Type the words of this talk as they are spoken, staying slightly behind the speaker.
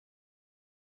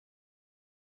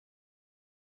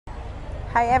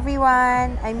Hi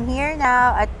everyone! I'm here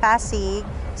now at Pasig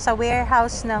sa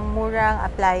warehouse ng murang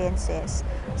appliances.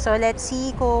 So let's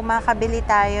see kung makabili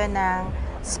tayo ng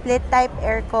split type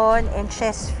aircon and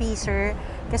chest freezer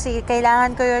kasi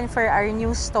kailangan ko yun for our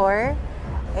new store.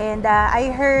 And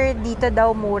I heard dito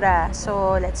daw mura.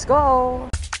 So let's go!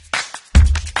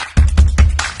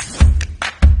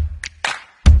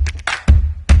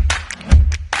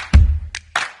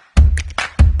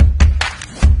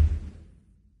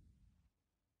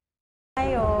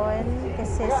 Ngayon,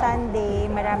 kasi Sunday,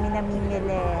 marami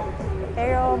namimili.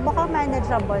 Pero mukhang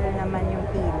manageable naman yung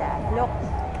pila. Look.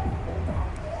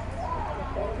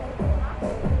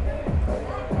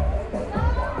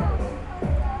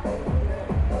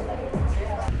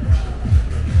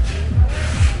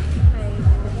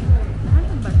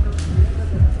 Ano ba to?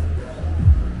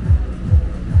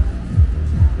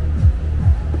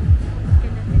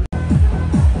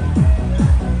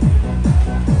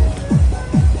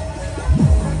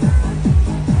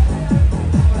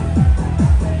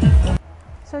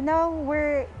 So now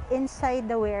we're inside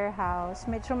the warehouse.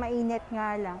 Medyo mainit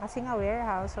nga lang kasi nga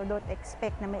warehouse, so don't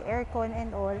expect na may aircon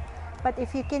and all. But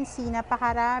if you can see,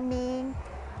 napakaraming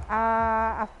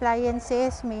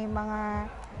appliances. May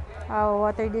mga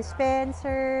water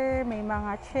dispenser, may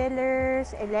mga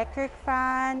chillers, electric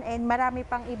fan, and marami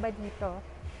pang iba dito.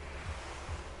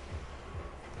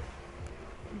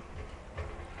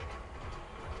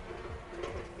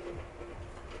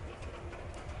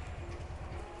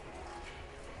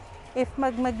 If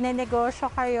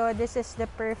magnenegosyo kayo, this is the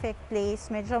perfect place.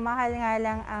 Medyo mahal nga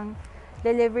lang ang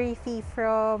delivery fee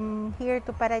from here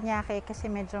to Parañaque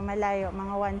kasi medyo malayo,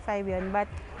 mga 1.5 yun.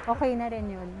 But okay na rin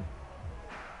yun.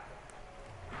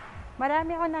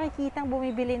 Marami ako nakikitang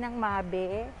bumibili ng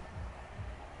mabe.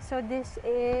 So this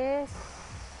is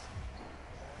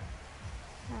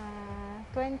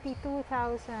 22,000.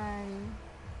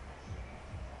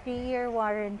 3-year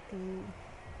warranty.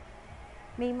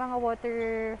 May mga water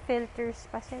filters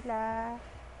pa sila.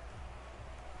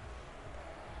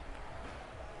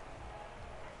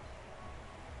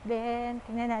 Then,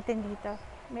 tingnan natin dito.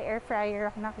 May air fryer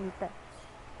ako nakita.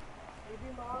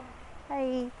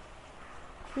 Hi.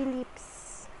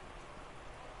 Philips.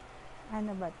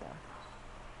 Ano ba to?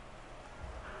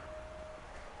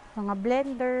 Mga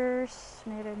blenders.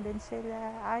 Meron din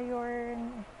sila.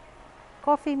 Iron.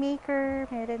 Coffee maker.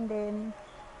 Meron din.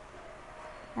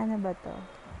 Ano ba to?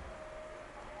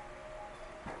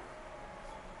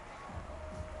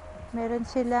 Meron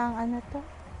silang ano to?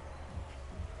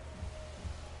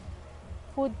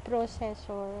 Food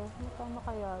processor. Ano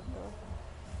kaya to?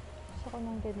 Gusto ko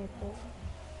ng ganito.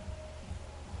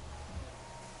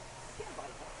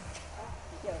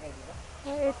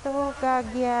 Ito,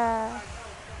 gagya.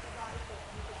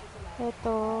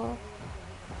 Ito.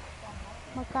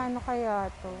 Magkano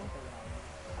kaya to?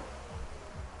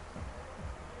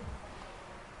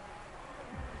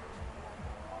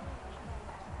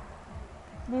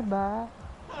 Diba?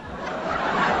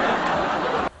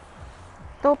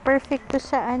 To perfect to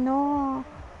sa ano,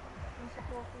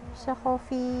 sa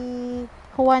coffee,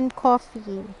 Juan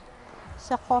Coffee,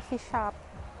 sa coffee shop.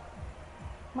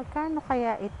 Magkano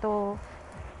kaya ito?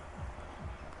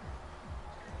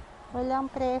 Walang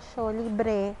presyo,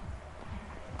 libre.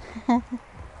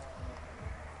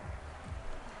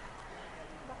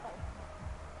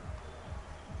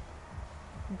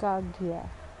 Gagya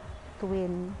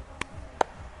twin.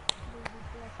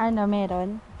 Ano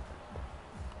meron?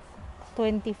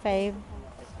 25.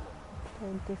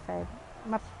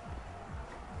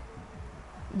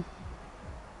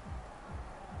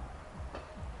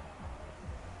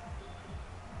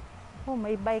 Oh,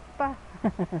 may bike pa.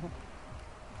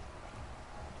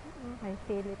 May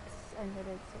Philips, ano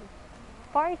rin siya.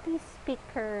 Party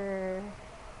speaker.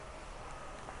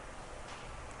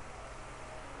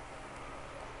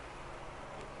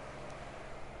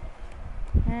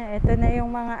 Ito na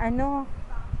yung mga ano,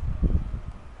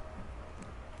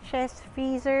 chest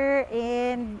freezer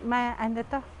and ano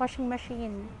to, washing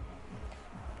machine.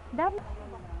 Dami.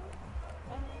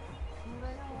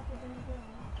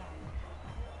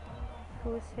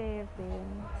 $2.7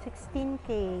 16K.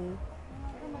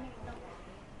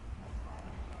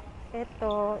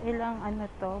 Ito, ilang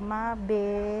ano to,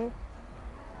 mabe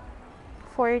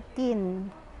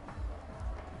 14.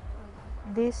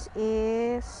 This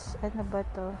is ano ba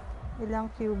to? Ilang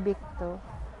cubic to?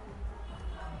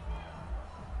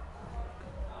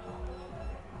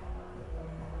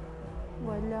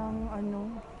 Walang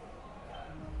ano.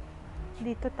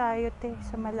 Dito tayo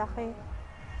sa malaki.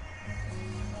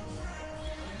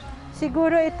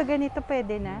 Siguro ito ganito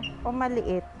pwede na o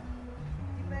maliit.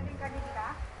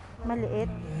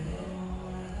 Maliit.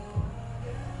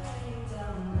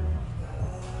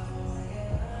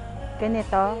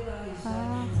 Ganito.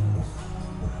 Ah,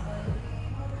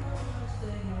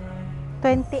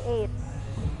 28.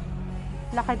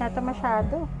 Laki na to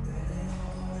masyado.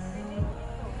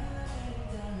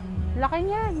 Laki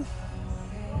niyan.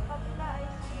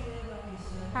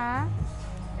 Ha?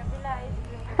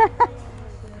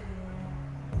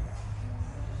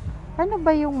 Ano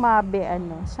ba yung mabe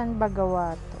ano? San ba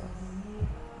gawa to?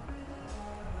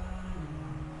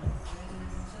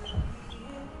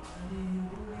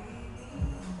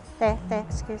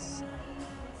 Excuse.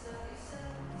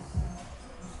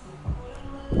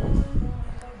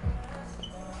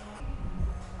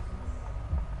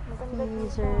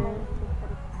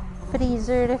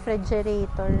 Freezer,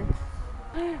 refrigerator.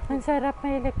 Ang sarap,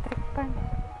 may electric pan.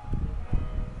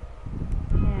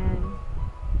 Ayan.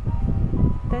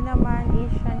 Ito naman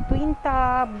Asian twin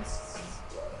tubs.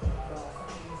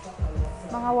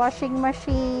 Mga washing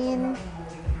machine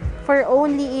for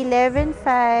only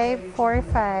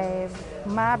 11,545.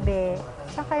 Mabe.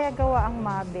 Saan kaya gawa ang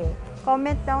mabe?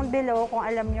 Comment down below kung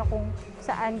alam nyo kung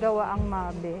saan gawa ang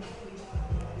mabe.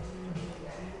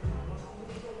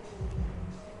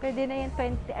 Pwede na yung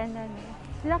 20, ano,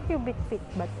 ilang cubic feet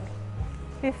ba ito?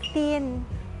 15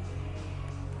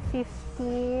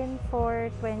 for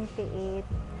 28.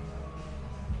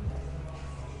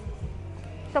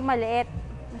 Ito maliit.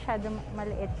 Masyado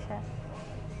maliit siya.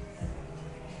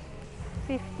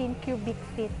 15 cubic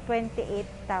feet,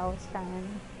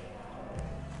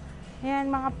 28,000. Yan,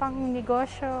 mga pang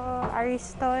negosyo,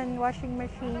 Ariston, washing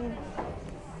machine.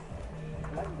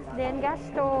 Then, gas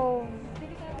stove.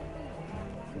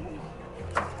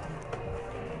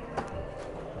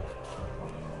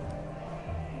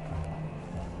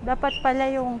 Dapat pala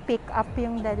yung pick up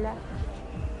yung dala.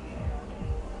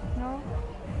 No?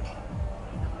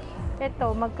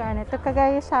 Ito, magkano? Ito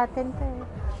kagaya sa atin to.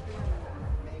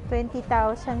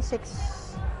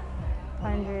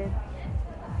 20,600.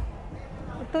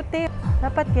 Ito,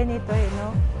 dapat ganito eh,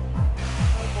 no?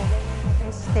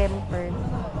 Is tempered.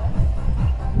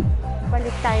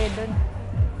 Balik tayo dun.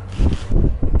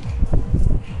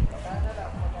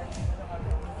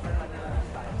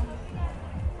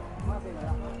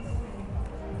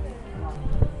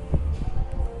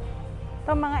 Ito,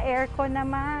 mga aircon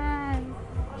naman.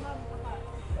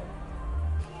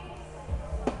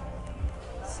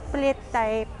 Split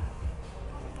type.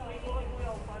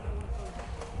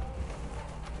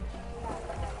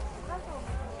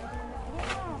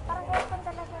 Parang aircon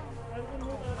talaga.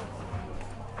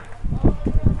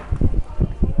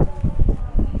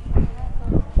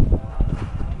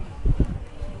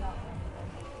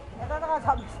 Ito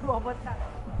nakasabi sa bobot na.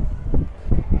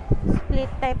 Split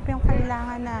type yung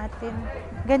kailangan natin.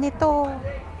 Ganito.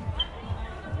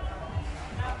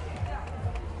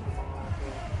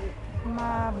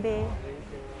 Mabe.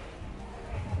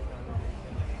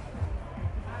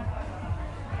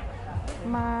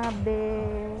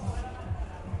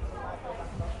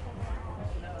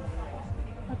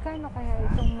 Magkano kaya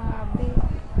itong mabe?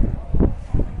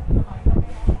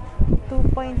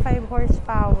 2.5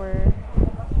 horsepower.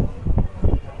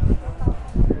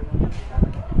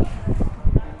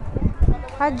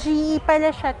 GE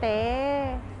pala siya, te.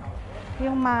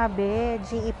 Yung mabe,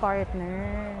 GE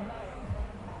partner.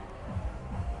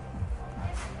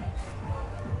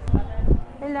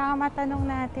 Kailangan matanong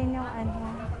natin yung ano.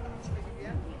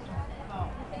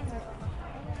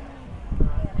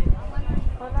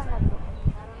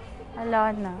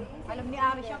 Wala na. Alam ni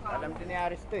Aris siya ka? Alam din ni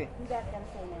Aris to eh. Hindi at yan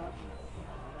sa inyo.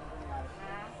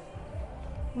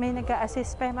 May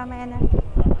nag-a-assist pa mamaya na.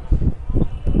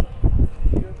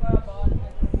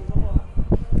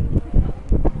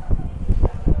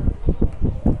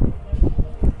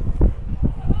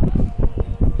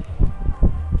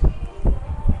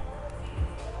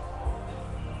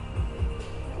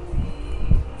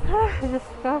 Diyos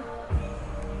ko.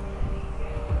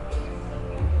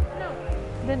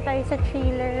 Doon tayo sa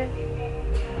chiller.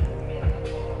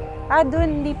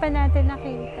 Doon. Hindi pa natin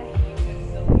nakita.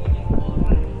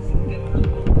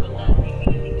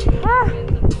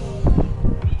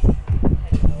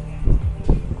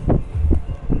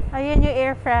 Ayan yung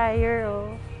air fryer,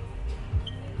 oh.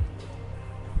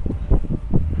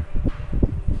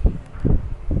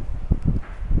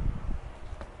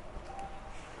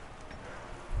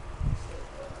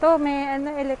 To, may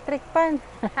ano, electric pan.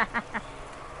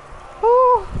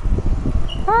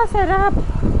 Sarap.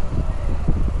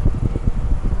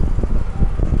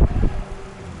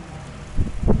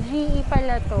 GE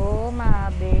pala to,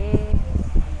 mabe.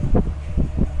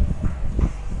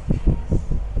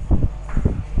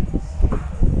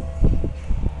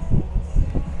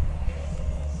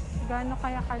 Gaano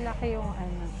kaya kalaki yung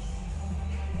ano?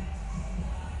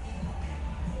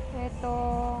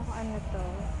 Ito, ano to?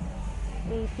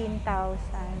 18,000.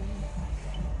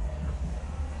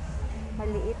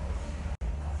 Maliit.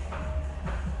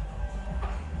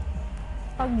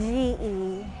 Pag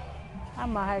GE,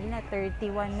 mahal na.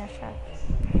 31 na siya.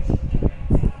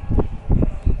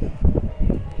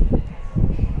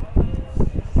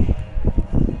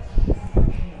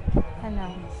 Ano?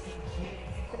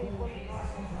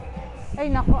 Ay,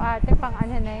 naku ate, pang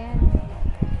ano na yan.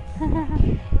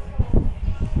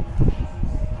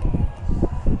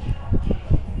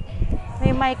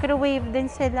 May microwave din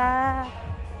sila.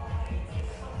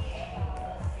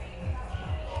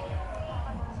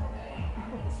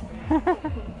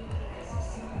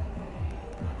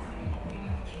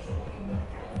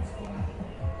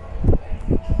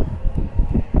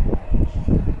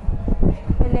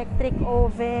 Electric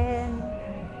oven.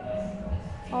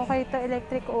 Okay to,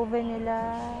 electric oven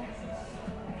nila.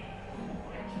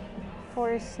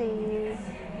 For sale.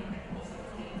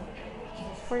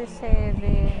 For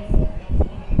 7.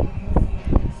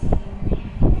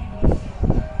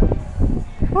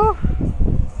 Whew!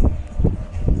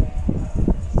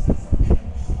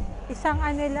 Isang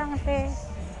ano lang, te.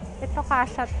 Ito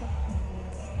kasha to.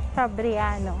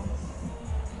 Fabriano.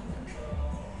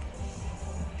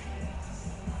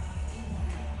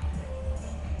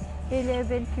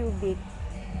 $11 cubic.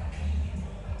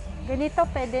 Ganito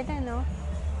pwede na, no?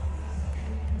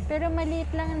 Pero maliit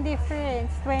lang ang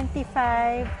difference.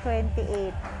 25,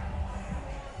 28.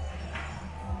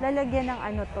 Lalagyan ng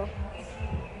ano to?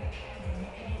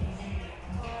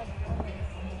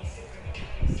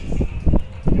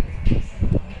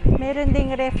 Meron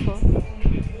ding ref, oh.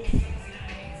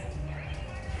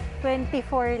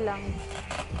 24 lang.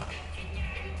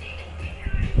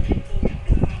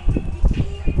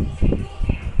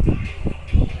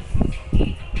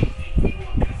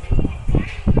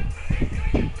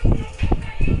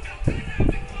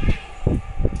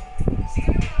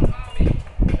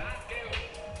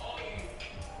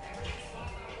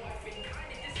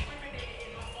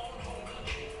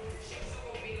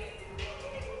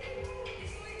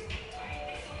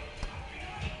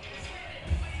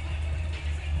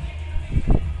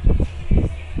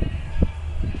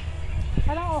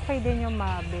 Parang okay din yung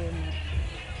Mabel.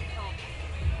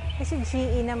 Kasi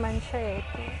GE naman siya, eh.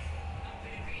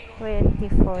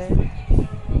 24.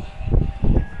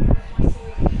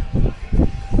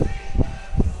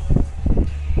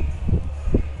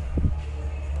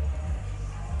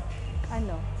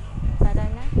 Ano? Tara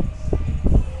na.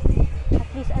 At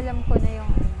least alam ko na yung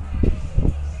ano.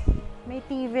 May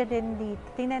TV din dito.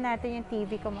 Tingnan natin yung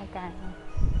TV ko magkano.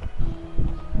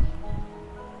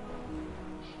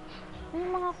 Yung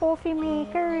mga coffee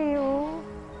maker, eh, oh.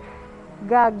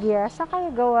 Gagya. Saan kaya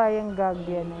gawa yung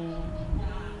gagya na yun?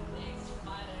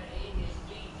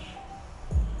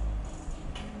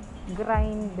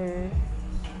 Grinder.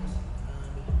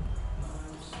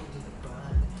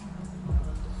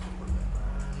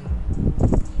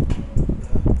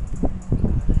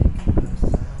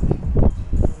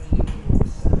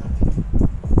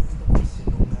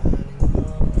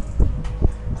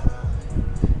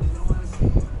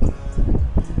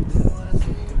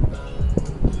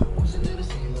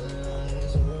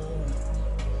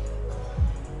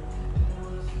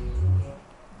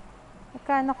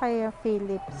 Magkano kaya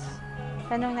Philips?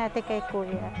 Tanong natin kay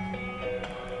Kuya.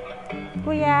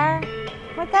 Kuya,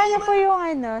 magkano po yung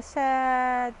ano sa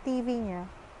TV niya?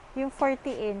 Yung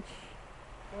 40 inch.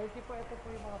 40 po, ito po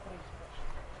yung mga price po.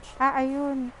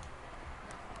 Ayun.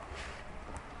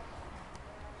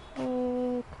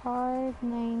 Card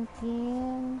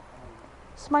 19.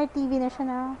 Smart TV na siya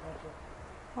na.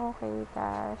 Okay,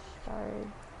 cash card.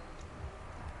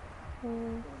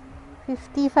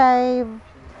 55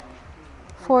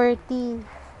 40.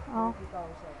 Oh.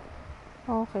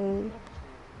 Okay.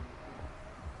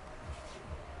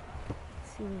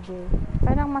 Sige.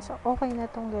 Parang mas okay na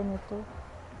tong ganito.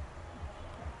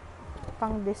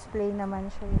 Pang display naman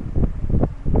siya.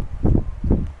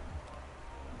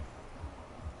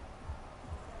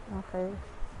 Okay.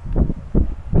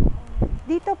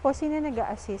 Dito po, sino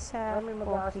nag-a-assist sa May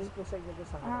mag-a-assist po sa inyo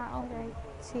sa alright.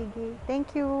 Sige.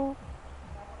 Thank you.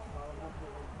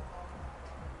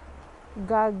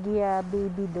 Gagya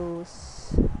baby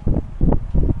dose.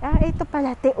 Ito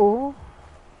pala, Teo.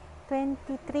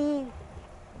 23.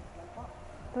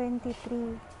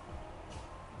 23.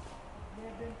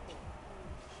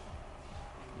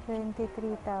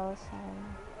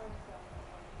 23,000.